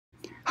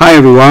Hi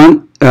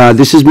everyone,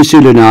 this is Mr.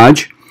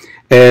 Lunaj,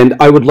 and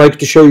I would like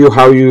to show you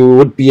how you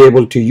would be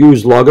able to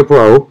use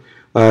LoggerPro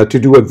to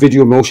do a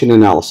video motion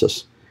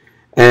analysis.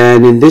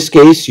 And in this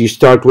case, you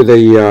start with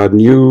a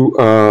new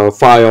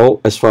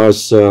file as far as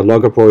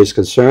LoggerPro is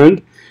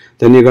concerned.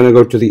 Then you're going to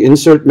go to the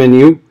Insert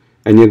menu,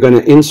 and you're going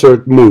to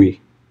insert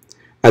Movie.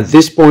 At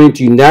this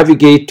point, you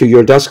navigate to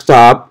your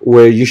desktop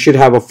where you should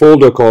have a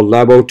folder called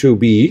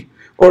Lab02b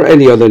or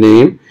any other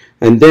name,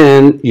 and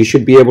then you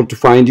should be able to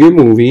find your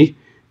movie.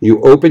 You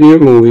open your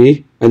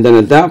movie, and then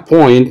at that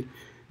point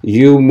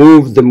you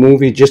move the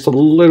movie just a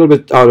little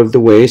bit out of the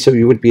way so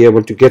you would be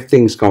able to get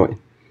things going.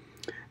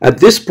 At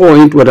this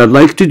point, what I'd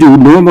like to do,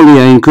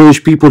 normally I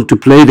encourage people to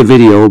play the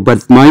video,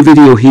 but my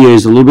video here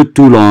is a little bit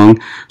too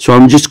long, so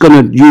I'm just going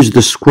to use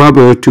the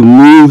scrubber to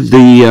move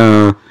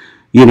the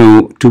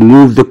to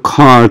move the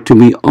car to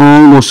be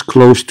almost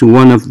close to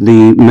one of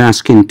the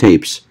masking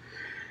tapes.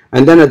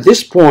 And then at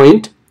this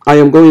point I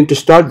am going to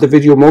start the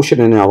video motion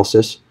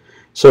analysis.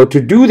 So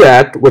to do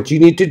that, what you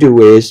need to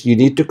do is you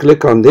need to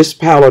click on this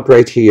palette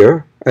right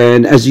here,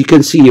 and as you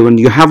can see, when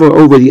you hover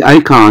over the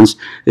icons,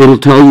 it'll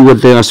tell you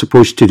what they are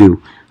supposed to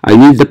do. I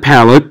need the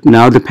palette.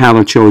 Now the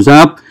palette shows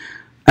up.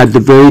 At the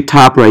very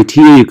top right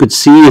here, you could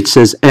see it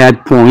says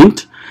add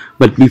point.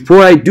 But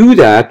before I do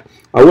that,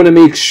 I want to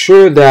make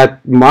sure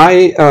that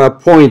my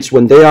points,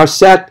 when they are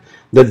set,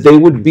 that they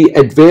would be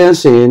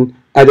advancing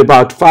at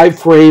about 5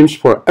 frames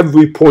for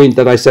every point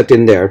that I set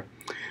in there.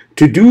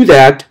 To do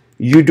that,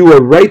 you do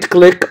a right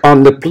click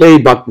on the play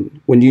button.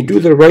 When you do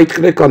the right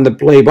click on the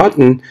play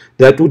button,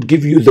 that would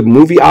give you the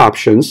movie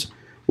options.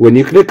 When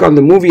you click on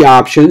the movie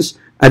options,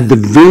 at the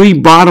very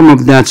bottom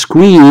of that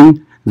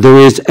screen, there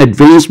is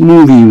advanced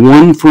movie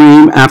 1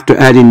 frame after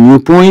adding new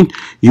point.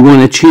 You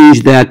want to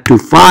change that to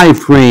 5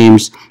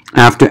 frames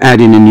after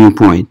adding a new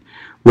point.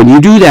 When you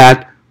do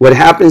that, what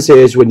happens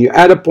is when you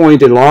add a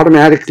point, it'll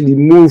automatically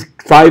move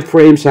 5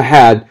 frames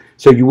ahead,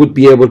 so you would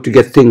be able to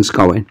get things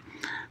going.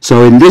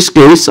 So in this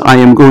case, I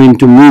am going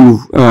to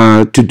move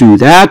to do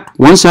that.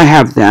 Once I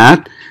have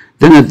that,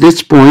 then at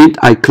this point,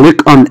 I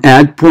click on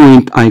Add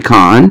Point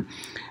icon,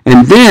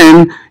 and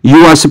then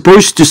you are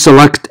supposed to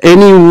select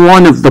any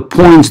one of the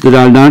points that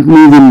are not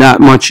moving that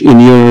much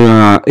in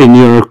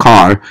your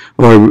car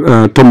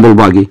or tumble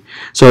buggy.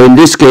 So in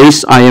this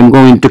case, I am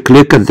going to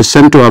click at the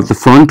center of the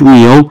front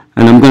wheel,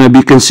 and I'm going to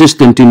be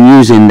consistent in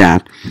using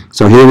that.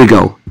 So here we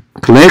go.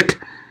 Click.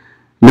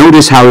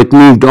 Notice how it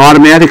moved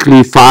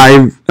automatically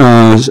 5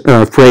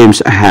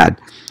 frames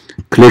ahead.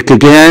 Click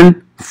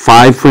again,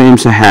 5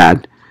 frames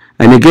ahead.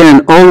 And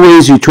again,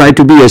 always you try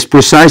to be as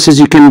precise as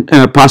you can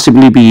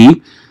possibly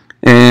be.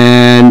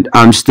 And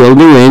I'm still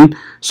doing.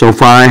 So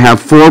far I have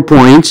 4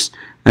 points.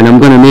 And I'm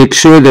going to make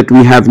sure that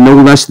we have no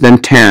less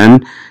than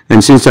 10.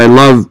 And since I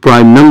love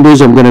prime numbers,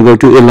 I'm going to go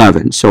to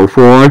 11. So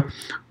 4,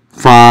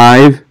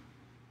 5,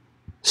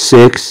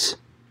 6,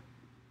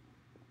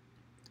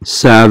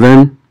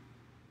 7,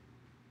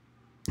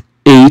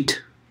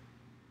 8,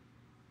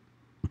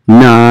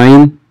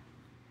 9,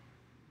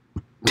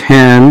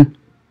 10,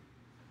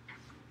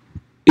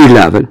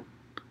 11.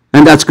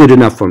 And that's good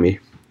enough for me.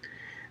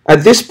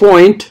 At this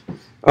point,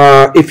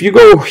 if you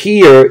go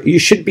here, you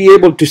should be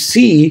able to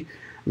see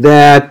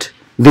that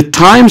the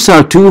times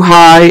are too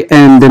high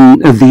and then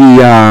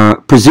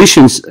the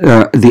positions,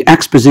 the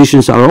X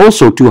positions are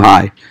also too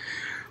high.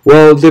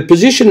 Well, the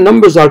position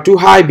numbers are too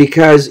high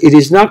because it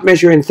is not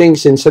measuring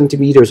things in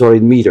centimeters or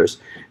in meters.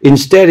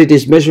 Instead, it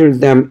is measuring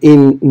them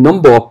in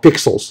number of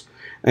pixels.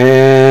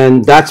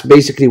 And that's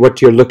basically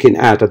what you're looking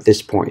at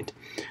this point.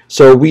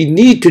 So we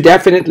need to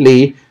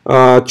definitely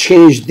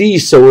change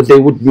these so they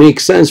would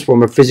make sense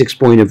from a physics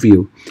point of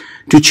view.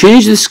 To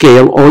change the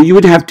scale, all you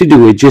would have to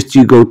do is just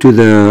you go to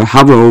the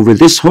hover over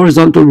this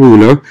horizontal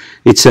ruler.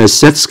 It says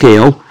Set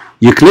Scale.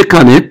 You click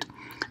on it.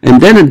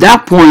 And then at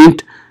that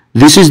point,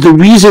 this is the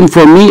reason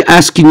for me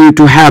asking you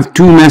to have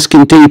 2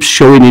 masking tapes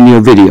showing in your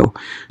video.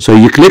 So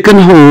you click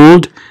and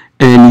hold,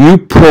 and you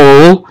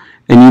pull,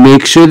 and you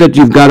make sure that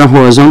you've got a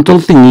horizontal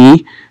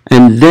thingy,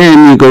 and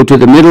then you go to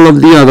the middle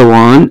of the other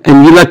one,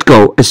 and you let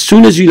go. As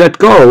soon as you let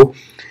go,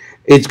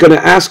 it's going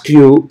to ask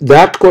you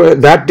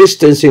that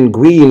distance in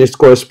green, it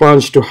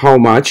corresponds to how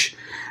much.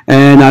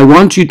 And I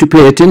want you to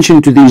pay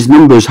attention to these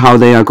numbers, how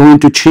they are going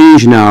to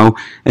change now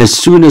as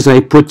soon as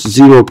I put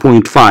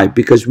 0.5,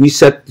 because we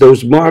set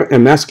those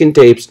masking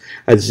tapes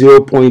at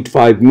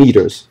 0.5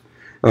 meters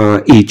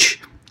each.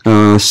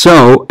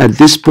 So at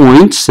this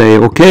point, say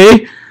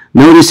OK.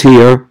 Notice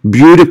here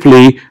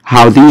beautifully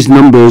how these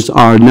numbers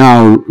are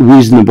now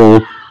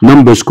reasonable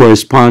numbers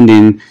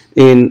corresponding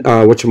in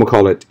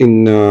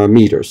in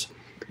meters.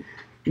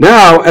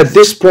 Now, at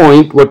this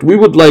point, what we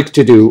would like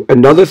to do,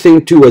 another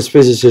thing too as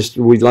physicists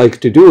we'd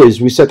like to do is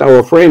we set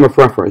our frame of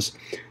reference.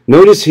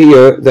 Notice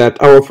here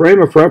that our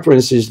frame of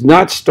reference is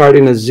not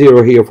starting at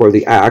 0 here for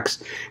the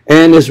X,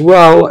 and as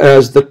well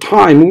as the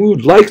time, we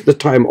would like the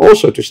time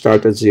also to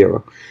start at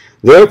 0.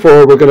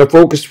 Therefore, we're going to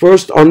focus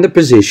first on the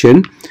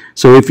position.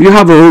 So if you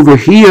hover over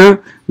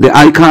here, the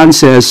icon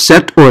says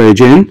Set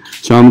Origin,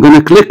 so I'm going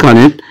to click on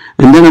it.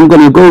 and then I'm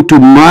going to go to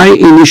my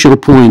initial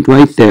point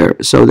right there.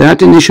 So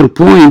that initial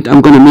point,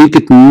 I'm going to make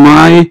it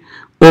my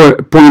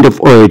point of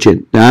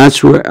origin.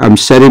 That's where I'm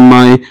setting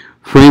my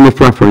frame of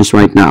reference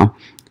right now.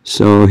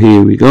 So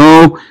here we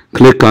go.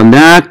 Click on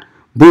that.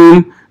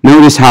 Boom.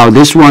 Notice how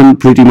this one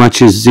pretty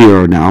much is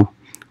 0 now.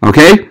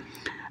 Okay?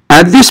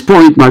 At this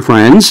point, my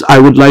friends, I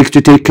would like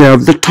to take care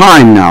of the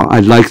time now.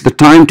 I'd like the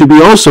time to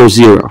be also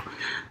 0.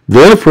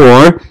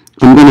 Therefore,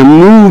 I'm going to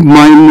move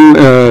my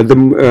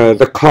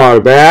the car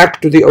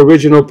back to the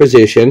original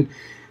position.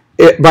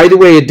 By the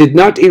way, it did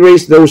not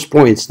erase those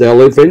points.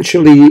 They'll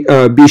eventually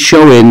be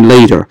shown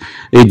later.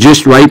 It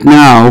just right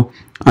now,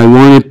 I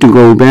want it to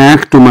go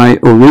back to my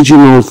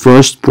original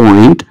first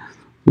point.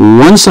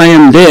 Once I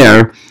am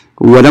there,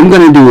 what I'm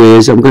going to do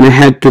is I'm going to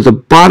head to the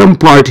bottom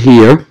part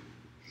here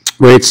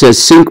where it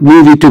says sync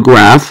movie to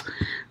graph,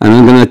 and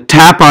I'm going to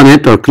tap on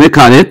it or click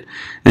on it,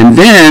 and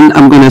then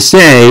I'm going to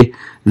say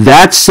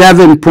that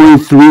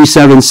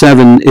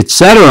 7.377,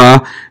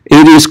 etc.,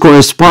 it is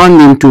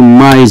corresponding to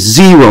my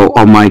 0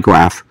 on my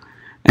graph.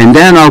 And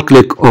then I'll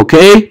click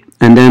OK,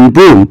 and then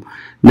boom.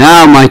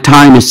 Now my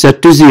time is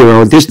set to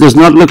 0. This does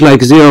not look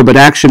like 0, but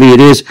actually it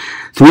is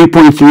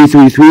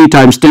 3.333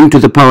 times 10 to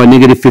the power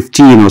negative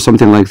 15 or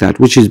something like that,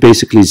 which is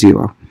basically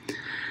 0.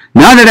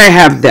 Now that I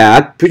have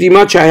that, pretty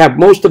much I have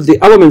most of the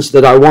elements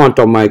that I want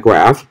on my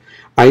graph.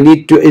 I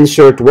need to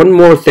insert one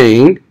more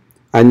thing.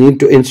 I need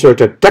to insert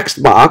a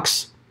text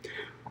box.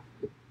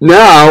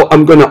 Now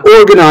I'm going to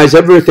organize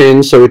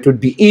everything so it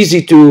would be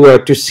easy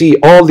to see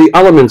all the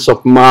elements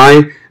of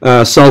my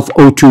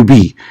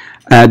Self02b.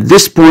 At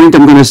this point,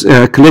 I'm going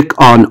to click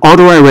on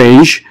Auto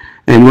Arrange,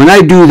 and when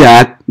I do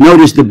that,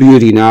 notice the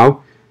beauty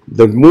now.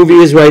 The movie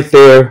is right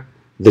there,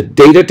 the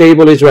data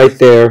table is right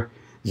there,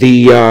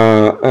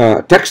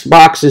 the text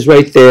box is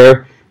right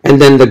there, and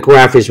then the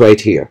graph is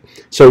right here.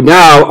 So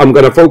now I'm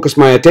going to focus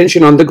my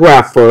attention on the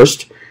graph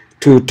first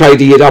to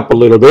tidy it up a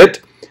little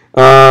bit.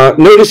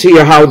 Notice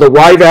here how the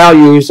y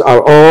values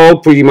are all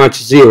pretty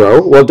much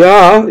 0. Well,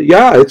 duh,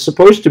 yeah, it's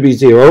supposed to be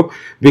 0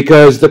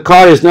 because the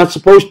car is not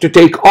supposed to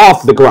take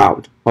off the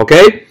ground,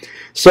 okay?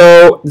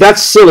 So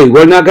that's silly.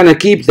 We're not going to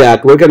keep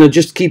that. We're going to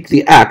just keep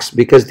the x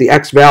because the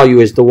x value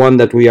is the one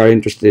that we are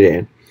interested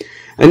in.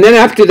 And then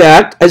after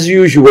that, as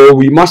usual,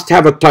 we must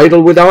have a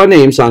title with our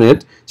names on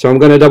it. So I'm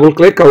going to double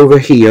click over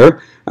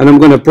here, and I'm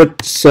going to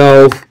put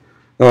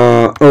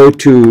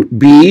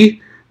Self02b.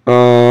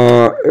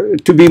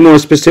 To be more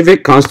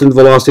specific, constant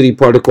velocity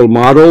particle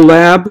model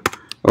lab,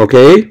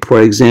 okay,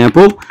 for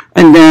example,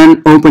 and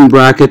then open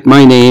bracket,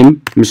 my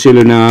name, Monsieur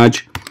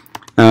Lenage,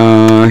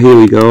 here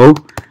we go,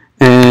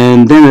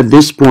 and then at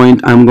this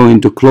point I'm going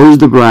to close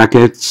the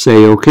bracket,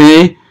 say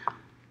okay,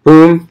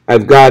 boom,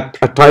 I've got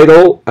a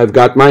title, I've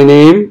got my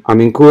name, I'm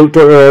in cool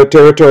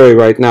territory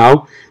right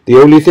now. The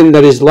only thing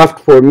that is left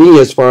for me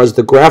as far as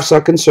the graphs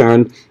are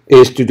concerned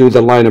is to do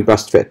the line of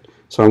best fit.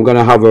 So I'm going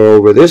to hover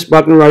over this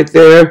button right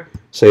there,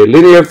 say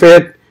linear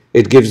fit.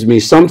 It gives me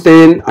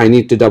something. I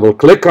need to double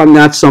click on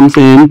that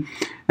something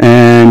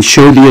and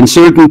show the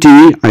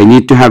uncertainty. I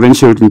need to have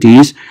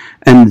uncertainties.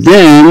 And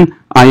then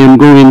I am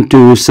going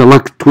to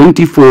select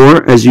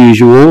 24 as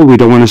usual. We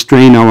don't want to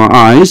strain our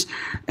eyes.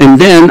 And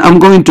then I'm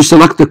going to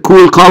select the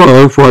cool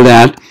color for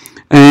that.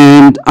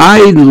 And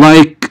I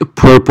like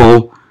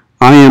purple.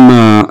 I am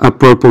a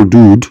purple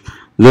dude.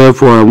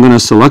 Therefore, I'm going to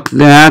select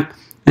that.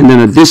 And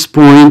then at this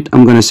point,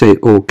 I'm going to say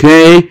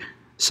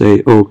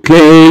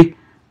OK,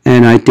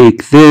 and I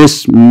take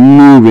this,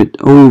 move it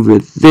over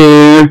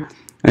there,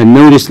 and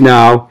notice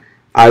now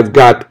I've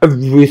got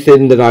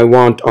everything that I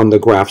want on the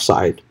graph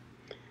side.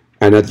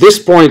 And at this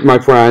point, my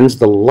friends,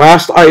 the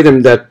last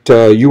item that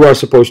you are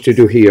supposed to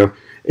do here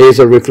is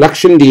a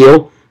reflection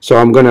deal. So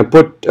I'm going to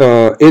put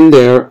in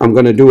there, I'm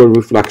going to do a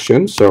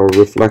reflection, so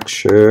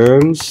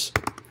reflections,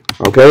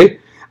 okay.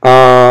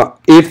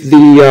 If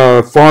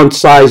the font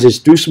size is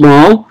too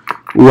small,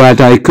 what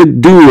I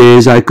could do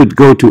is I could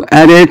go to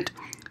edit,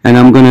 and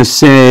I'm going to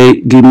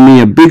say give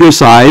me a bigger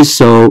size.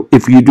 So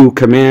if you do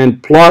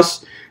command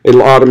plus,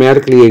 it'll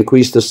automatically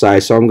increase the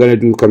size. So I'm going to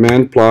do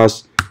command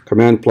plus,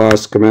 command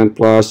plus, command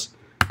plus,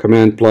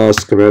 command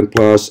plus, command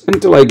plus,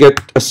 until I get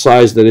a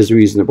size that is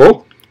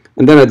reasonable.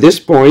 And then at this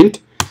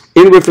point,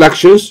 in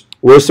reflections,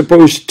 we're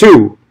supposed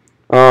to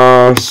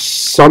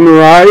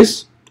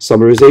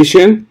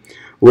summarization.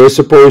 We're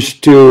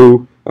supposed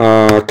to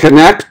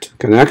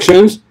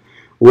connections.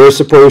 We're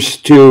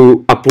supposed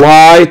to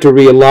apply to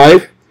real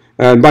life.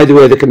 And by the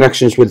way, the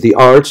connections with the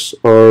arts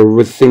or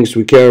with things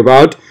we care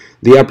about,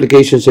 the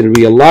applications in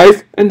real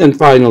life, and then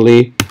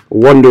finally,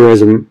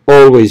 wonderism.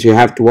 Always you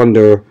have to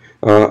wonder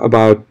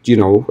about,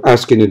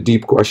 asking a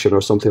deep question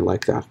or something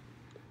like that.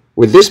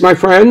 With this, my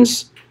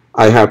friends,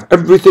 I have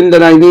everything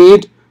that I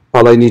need.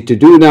 All I need to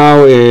do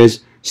now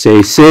is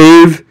say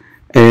save.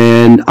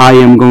 And I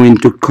am going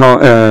to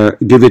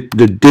give it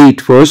the date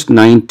first,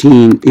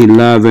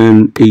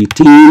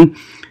 19/11/18,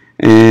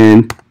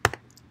 and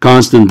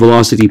constant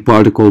velocity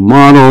particle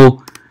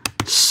model,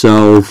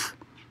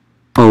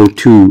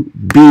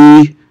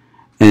 Self02b,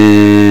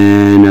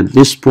 and at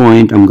this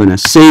point I'm going to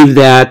save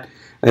that,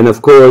 And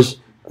of course,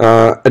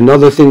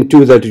 another thing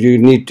too that you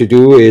need to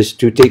do is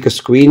to take a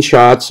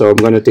screenshot. So I'm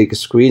going to take a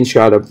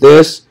screenshot of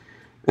this,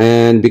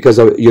 and because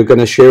you're going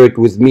to share it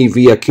with me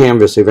via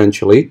Canvas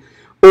eventually,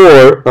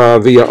 or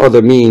via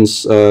other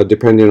means,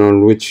 depending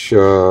on which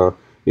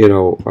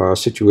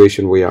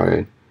situation we are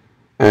in.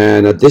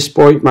 And at this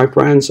point, my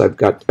friends, I've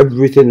got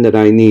everything that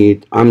I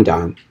need. I'm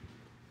done.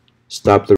 Stop the